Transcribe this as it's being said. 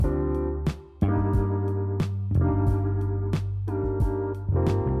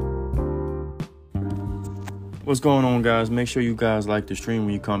What's going on, guys? Make sure you guys like the stream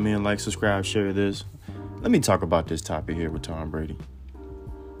when you come in. Like, subscribe, share this. Let me talk about this topic here with Tom Brady.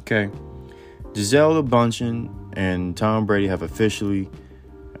 Okay. Gisele Bündchen and Tom Brady have officially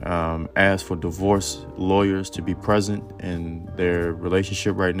asked for divorce lawyers to be present in their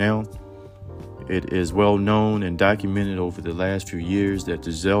relationship right now. It is well known and documented over the last few years that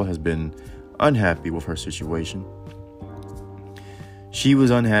Gisele has been unhappy with her situation. She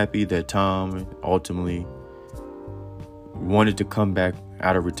was unhappy that Tom ultimately wanted to come back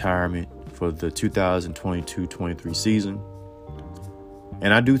out of retirement for the 2022-23 season.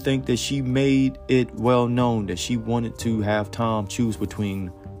 And I do think that she made it well known that she wanted to have Tom choose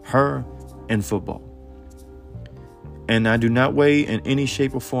between her and football. And I do not way in any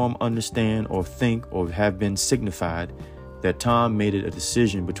shape or form understand or think or have been signified that Tom made it a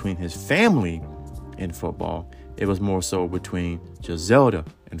decision between his family and football. It was more so between Gisele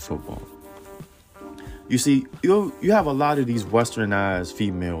and football. You see, you have a lot of these westernized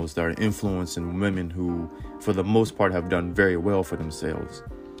females that are influencing women who, for the most part, have done very well for themselves.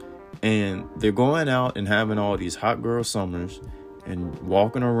 And they're going out and having all these hot girl summers and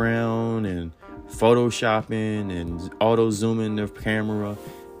walking around and photoshopping and auto-zooming their camera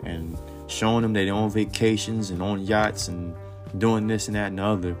and showing them they're on vacations and on yachts and doing this and that and the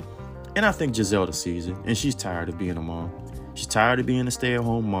other. And I think Gisele sees it, and she's tired of being a mom. She's tired of being a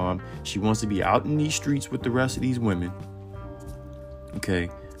stay-at-home mom. She wants to be out in these streets with the rest of these women. Okay.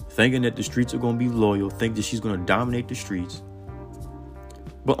 Thinking that the streets are going to be loyal. Think that she's going to dominate the streets.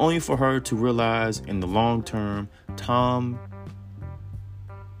 But only for her to realize in the long term,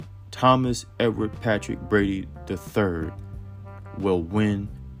 Thomas Edward Patrick Brady III will win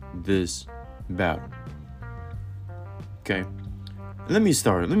this battle. Okay. Let me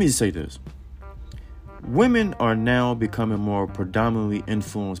say this. Women are now becoming more predominantly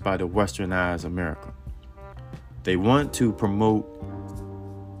influenced by the westernized America. They want to promote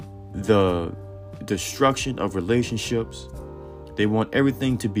the destruction of relationships. They want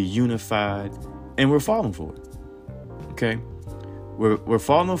everything to be unified, and we're falling for it. Okay? We're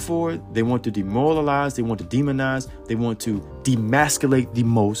falling for it. They want to demoralize. They want to demonize. They want to demasculate the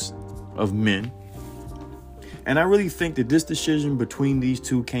most of men. And I really think that this decision between these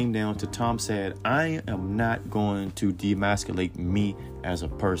two came down to Tom said, I am not going to demasculate me as a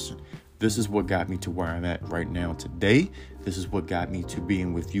person. This is what got me to where I'm at right now today. This is what got me to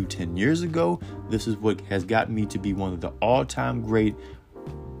being with you 10 years ago. This is what has got me to be one of the all-time great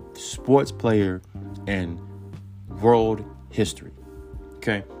sports player in world history.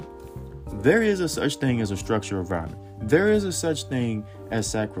 Okay. There is a such thing as a structure of environment. There is a such thing as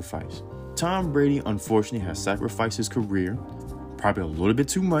sacrifice. Tom Brady, unfortunately, has sacrificed his career, probably a little bit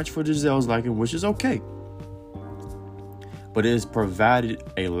too much for Gisele's liking, which is okay. But it has provided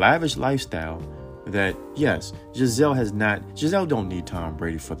a lavish lifestyle that, yes, Gisele don't need Tom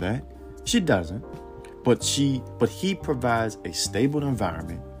Brady for that. She doesn't. But he provides a stable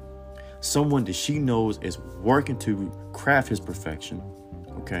environment, someone that she knows is working to craft his perfection.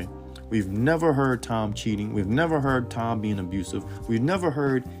 Okay. We've never heard Tom cheating. We've never heard Tom being abusive. We've never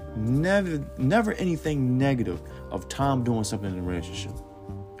heard never anything negative of Tom doing something in the relationship.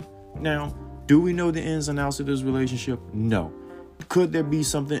 Now, do we know the ins and outs of this relationship? No. Could there be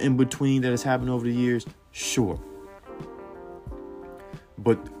something in between that has happened over the years? Sure.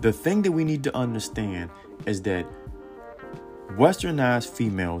 But the thing that we need to understand is that westernized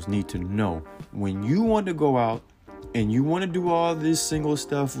females need to know when you want to go out and you want to do all this single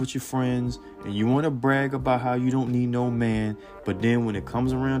stuff with your friends and you want to brag about how you don't need no man, but then when it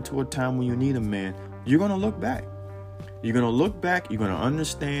comes around to a time when you need a man, you're going to look back. You're going to look back. You're going to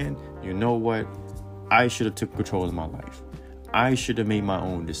understand, you know what? I should have took control of my life. I should have made my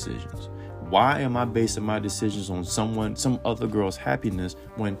own decisions. Why am I basing my decisions on some other girl's happiness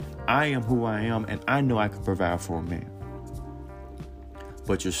when I am who I am and I know I can provide for a man?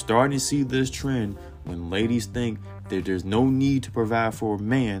 But you're starting to see this trend when ladies think that there's no need to provide for a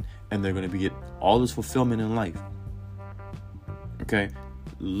man and they're going to get all this fulfillment in life. Okay?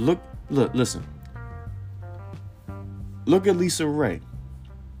 Listen. Look at Lisa Ray.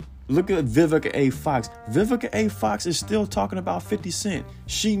 Look at Vivica A. Fox. Vivica A. Fox is still talking about 50 Cent.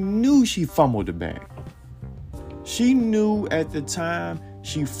 She knew she fumbled the bag. She knew at the time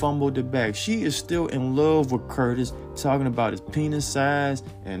she fumbled the bag. She is still in love with Curtis, talking about his penis size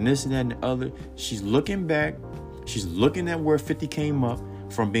and this and that and the other. She's looking back. She's looking at where 50 came up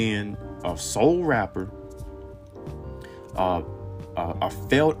from being a soul rapper, a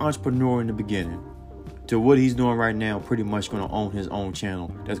failed entrepreneur in the beginning, to what he's doing right now, pretty much going to own his own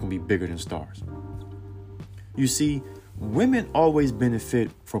channel that's going to be bigger than Stars. You see, women always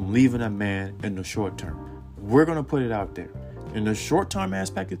benefit from leaving a man in the short term. We're going to put it out there. In the short-term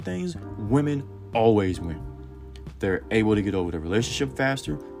aspect of things, women always win. They're able to get over the relationship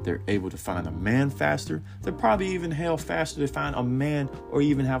faster. They're able to find a man faster. They're probably even faster to find a man or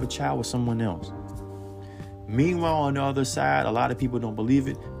even have a child with someone else. Meanwhile, on the other side, a lot of people don't believe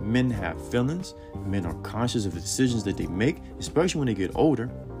it. Men have feelings. Men are conscious of the decisions that they make, especially when they get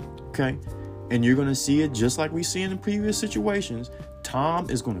older. Okay? And you're going to see it just like we see in previous situations. Tom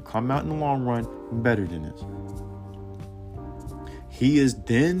is going to come out in the long run better than this. He is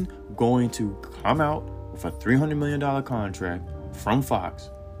then going to come out with a $300 million contract from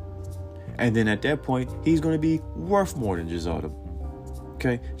Fox. And then at that point, he's going to be worth more than Gisele.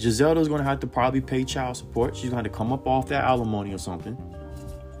 Okay, Gisele is going to have to probably pay child support. She's going to come up off that alimony or something.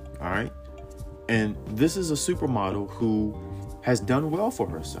 All right. And this is a supermodel who has done well for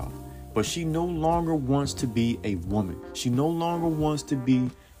herself. But she no longer wants to be a woman. She no longer wants to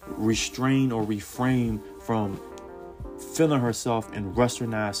be restrained or refrained from feeling herself in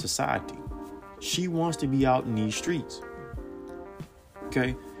westernized society. She wants to be out in these streets.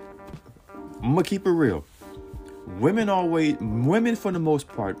 Okay. I'm going to keep it real. Women for the most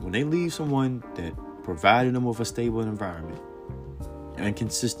part, when they leave someone that provided them with a stable environment and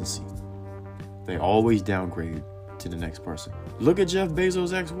consistency, they always downgrade to the next person. Look at Jeff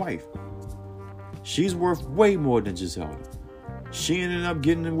Bezos' ex-wife. She's worth way more than Gisele. She ended up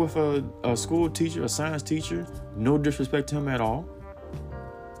getting in with a school teacher, a science teacher. No disrespect to him at all.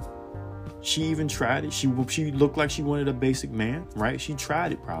 She even tried it. She looked like she wanted a basic man, right? She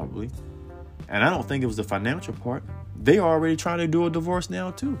tried it probably. And I don't think it was the financial part. They are already trying to do a divorce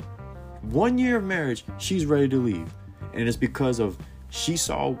now too. 1 year of marriage, she's ready to leave. And it's because of she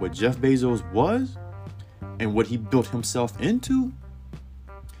saw what Jeff Bezos was and what he built himself into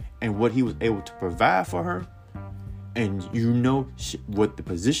and what he was able to provide for her. And what the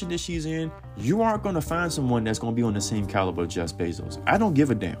position that she's in, you aren't going to find someone that's going to be on the same caliber of Jeff Bezos. I don't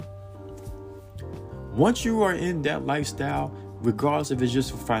give a damn. Once you are in that lifestyle, regardless if it's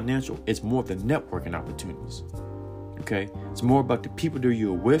just for financial, it's more of the networking opportunities. Okay? It's more about the people that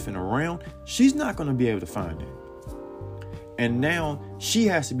you're with and around. She's not going to be able to find it. And now she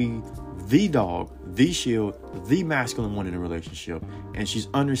has to be the dog, the shield, the masculine one in a relationship. And she's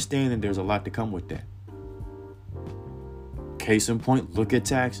understanding there's a lot to come with that. Case in point, look at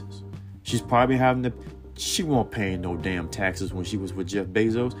taxes. She's probably she won't pay no damn taxes when she was with Jeff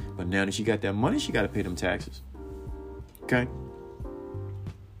Bezos. But now that she got that money, she got to pay them taxes. Okay?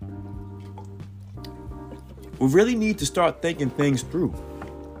 We really need to start thinking things through.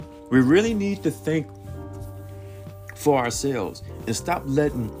 We really need to think for ourselves and stop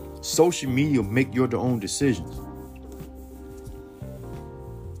letting social media make your own decisions.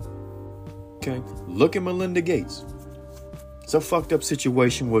 Okay? Look at Melinda Gates. It's a fucked up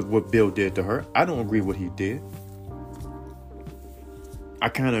situation with what Bill did to her. I don't agree with what he did. I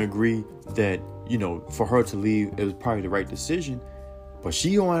kind of agree that, for her to leave, it was probably the right decision. But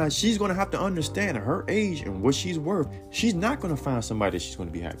she's going to have to understand at her age and what she's worth. She's not going to find somebody that she's going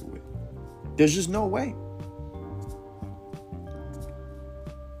to be happy with. There's just no way.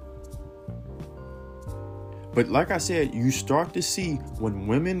 But like I said, you start to see when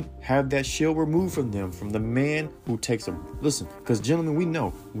women have that shield removed from them, from the man who takes listen, because gentlemen, we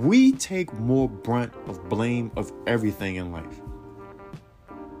know we take more brunt of blame of everything in life.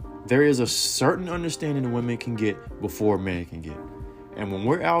 There is a certain understanding that women can get before men can get. And when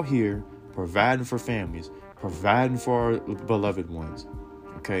we're out here providing for families, providing for our beloved ones,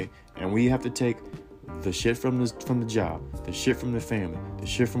 okay, and we have to take the shit from the job, the shit from the family, the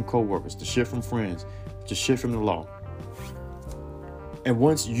shit from coworkers, the shit from friends, the shit from the law. And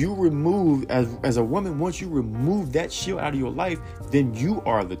once you remove, as a woman, once you remove that shield out of your life, then you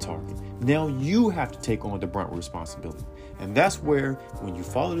are the target. Now you have to take on the brunt responsibility. And that's where, when you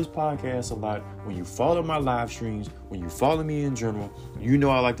follow this podcast a lot, when you follow my live streams, when you follow me in general,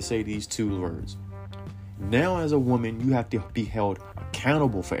 I like to say these two words. Now, as a woman, you have to be held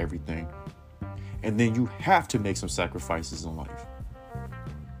accountable for everything. And then you have to make some sacrifices in life.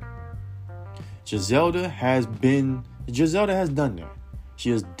 Gisele has done that. She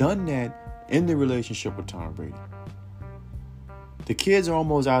has done that in the relationship with Tom Brady. The kids are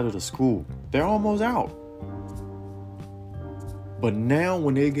almost out of the school. They're almost out. But now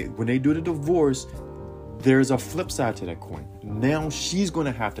when they do the divorce, there's a flip side to that coin. Now she's going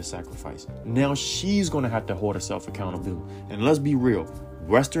to have to sacrifice. Now she's going to have to hold herself accountable. And let's be real.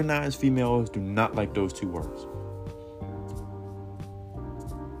 Westernized females do not like those two words.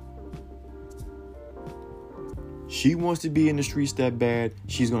 She wants to be in the streets that bad.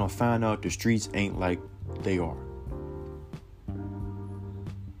 She's going to find out the streets ain't like they are.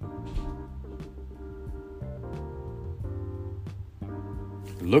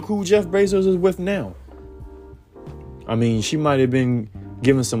 Look who Jeff Bezos is with now. I mean, she might have been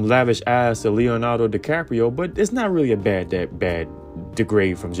giving some lavish ass to Leonardo DiCaprio, but it's not really a bad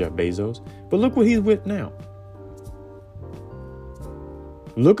degrade from Jeff Bezos. But look what he's with now.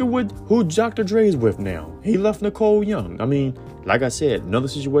 Look at who Dr. Dre's with now. He left Nicole Young. I mean, like I said, another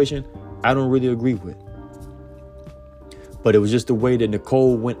situation I don't really agree with. But it was just the way that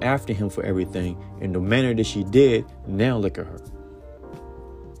Nicole went after him for everything and the manner that she did. Now look at her.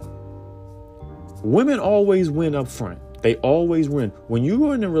 Women always win up front. They always win. When you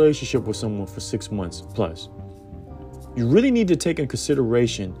are in a relationship with someone for 6 months plus, you really need to take in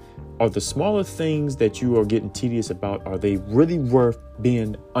consideration, are the smaller things that you are getting tedious about, are they really worth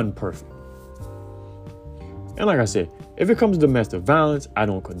being unperfect? And like I said, if it comes to domestic violence, I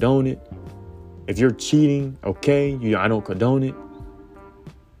don't condone it. If you're cheating, okay, I don't condone it.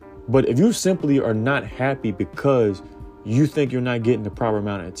 But if you simply are not happy because you think you're not getting the proper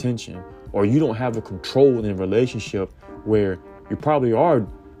amount of attention, or you don't have a control in a relationship where you probably are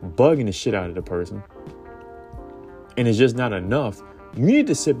bugging the shit out of the person, and it's just not enough, you need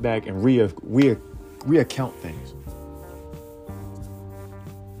to sit back and reaccount things.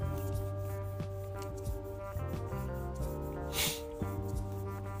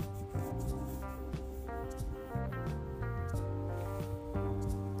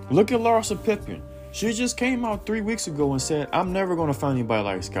 Look at Larsa Pippen. She just came out 3 weeks ago and said, I'm never going to find anybody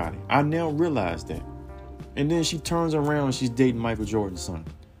like Scotty. I now realize that. And then she turns around and she's dating Michael Jordan's son.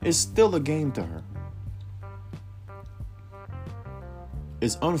 It's still a game to her.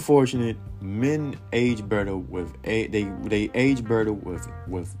 It's unfortunate men age better with they age better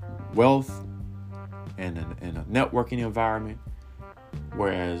with wealth and a networking environment.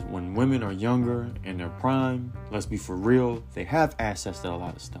 Whereas when women are younger in their prime, let's be for real, they have access to a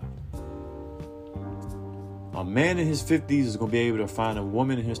lot of stuff. A man in his 50s is going to be able to find a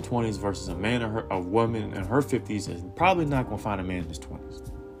woman in his 20s versus a woman in her 50s is probably not going to find a man in his 20s.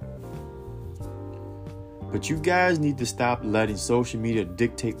 But you guys need to stop letting social media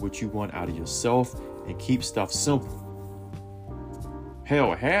dictate what you want out of yourself and keep stuff simple.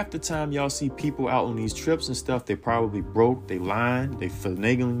 Hell, half the time y'all see people out on these trips and stuff, they probably broke, they lying, they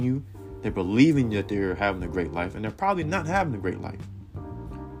finagling you, they're believing that they're having a great life, and they're probably not having a great life.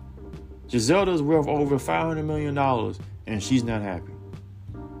 Gisele is worth over $500 million, and she's not happy.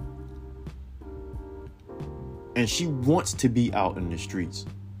 And she wants to be out in the streets.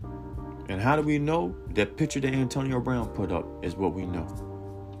 And how do we know? That picture that Antonio Brown put up is what we know.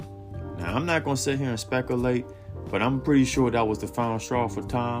 Now, I'm not going to sit here and speculate, but I'm pretty sure that was the final straw for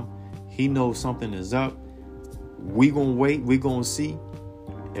Tom. He knows something is up. We going to wait. We going to see.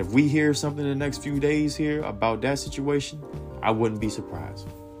 If we hear something in the next few days here about that situation, I wouldn't be surprised.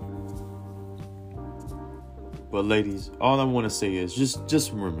 But ladies, all I want to say is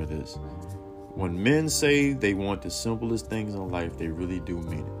just remember this. When men say they want the simplest things in life, they really do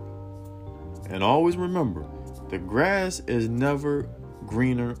mean it. And always remember, the grass is never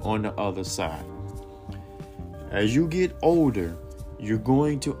greener on the other side. As you get older, you're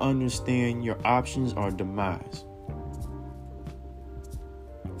going to understand your options are demise.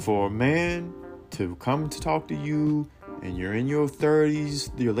 For a man to come to talk to you and you're in your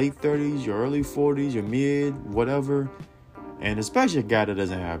 30s, your late 30s, your early 40s, your mid, whatever, and especially a guy that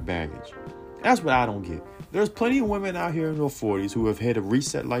doesn't have baggage. That's what I don't get. There's plenty of women out here in their 40s who have had a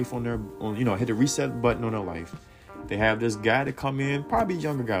reset life hit the reset button on their life. They have this guy to come in, probably a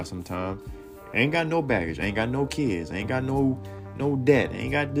younger guy sometime, ain't got no baggage, ain't got no kids, ain't got no debt,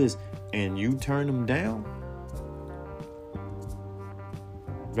 ain't got this, and you turn them down.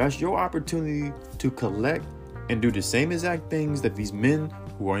 That's your opportunity to collect and do the same exact things that these men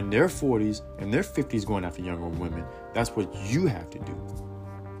who are in their 40s and their 50s going after younger women, that's what you have to do.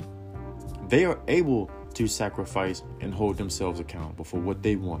 They are able to sacrifice and hold themselves accountable for what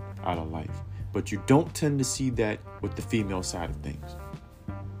they want out of life. But you don't tend to see that with the female side of things.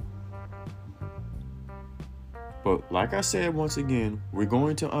 But like I said, once again, we're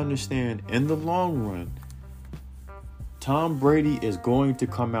going to understand in the long run, Tom Brady is going to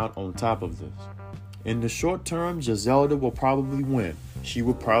come out on top of this. In the short term, Gisele will probably win. She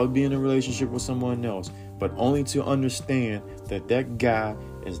will probably be in a relationship with someone else, but only to understand that that guy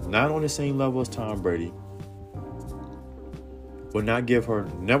is not on the same level as Tom Brady, will not give her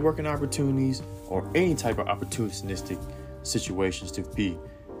networking opportunities or any type of opportunistic situations to be,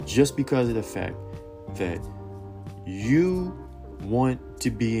 just because of the fact that you want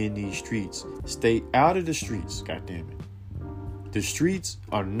to be in these streets. Stay out of the streets, goddammit. The streets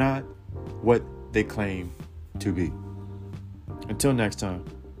are not what they claim to be. Until next time.